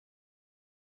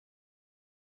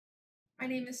My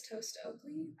name is Toast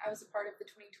Oakley. I was a part of the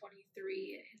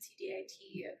 2023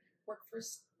 NCDIT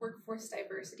Workforce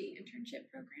Diversity Internship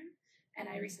Program, and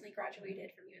I recently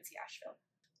graduated from UNC Asheville.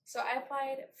 So I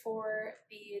applied for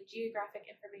the Geographic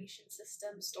Information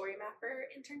System Story Mapper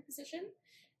intern position,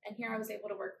 and here I was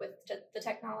able to work with the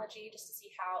technology just to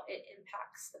see how it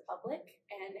impacts the public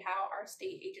and how our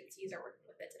state agencies are working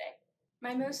with it today.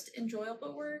 My most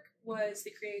enjoyable work was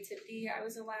the creativity I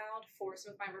was allowed for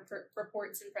some of my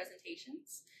reports and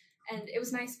presentations, and it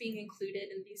was nice being included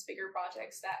in these bigger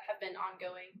projects that have been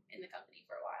ongoing in the company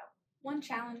for a while. One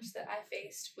challenge that I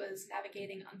faced was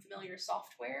navigating unfamiliar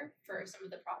software for some of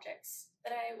the projects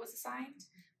that I was assigned,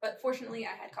 but fortunately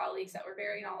I had colleagues that were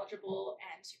very knowledgeable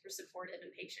and super supportive and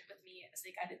patient with me as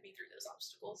they guided me through those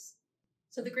obstacles.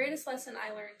 So the greatest lesson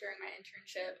I learned during my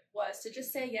internship was to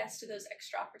just say yes to those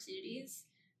extra opportunities.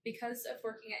 Because of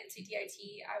working at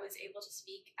NCDIT, I was able to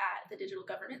speak at the Digital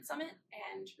Government Summit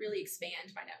and really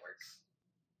expand my network.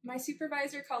 My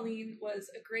supervisor, Colleen,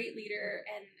 was a great leader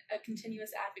and a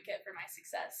continuous advocate for my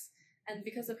success. And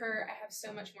because of her, I have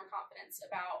so much more confidence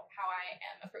about how I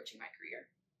am approaching my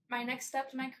career. My next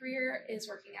step in my career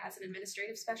is working as an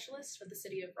administrative specialist with the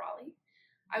city of Raleigh.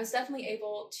 I was definitely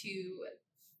able to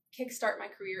kickstart my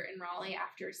career in Raleigh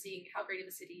after seeing how great of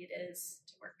a city it is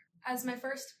to work. As my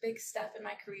first big step in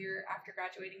my career after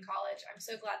graduating college, I'm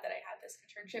so glad that I had this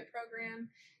internship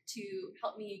program to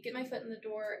help me get my foot in the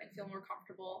door and feel more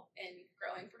comfortable in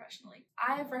growing professionally.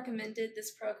 I've recommended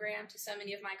this program to so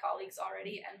many of my colleagues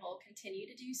already and will continue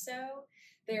to do so.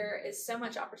 There is so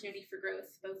much opportunity for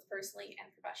growth, both personally and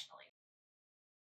professionally.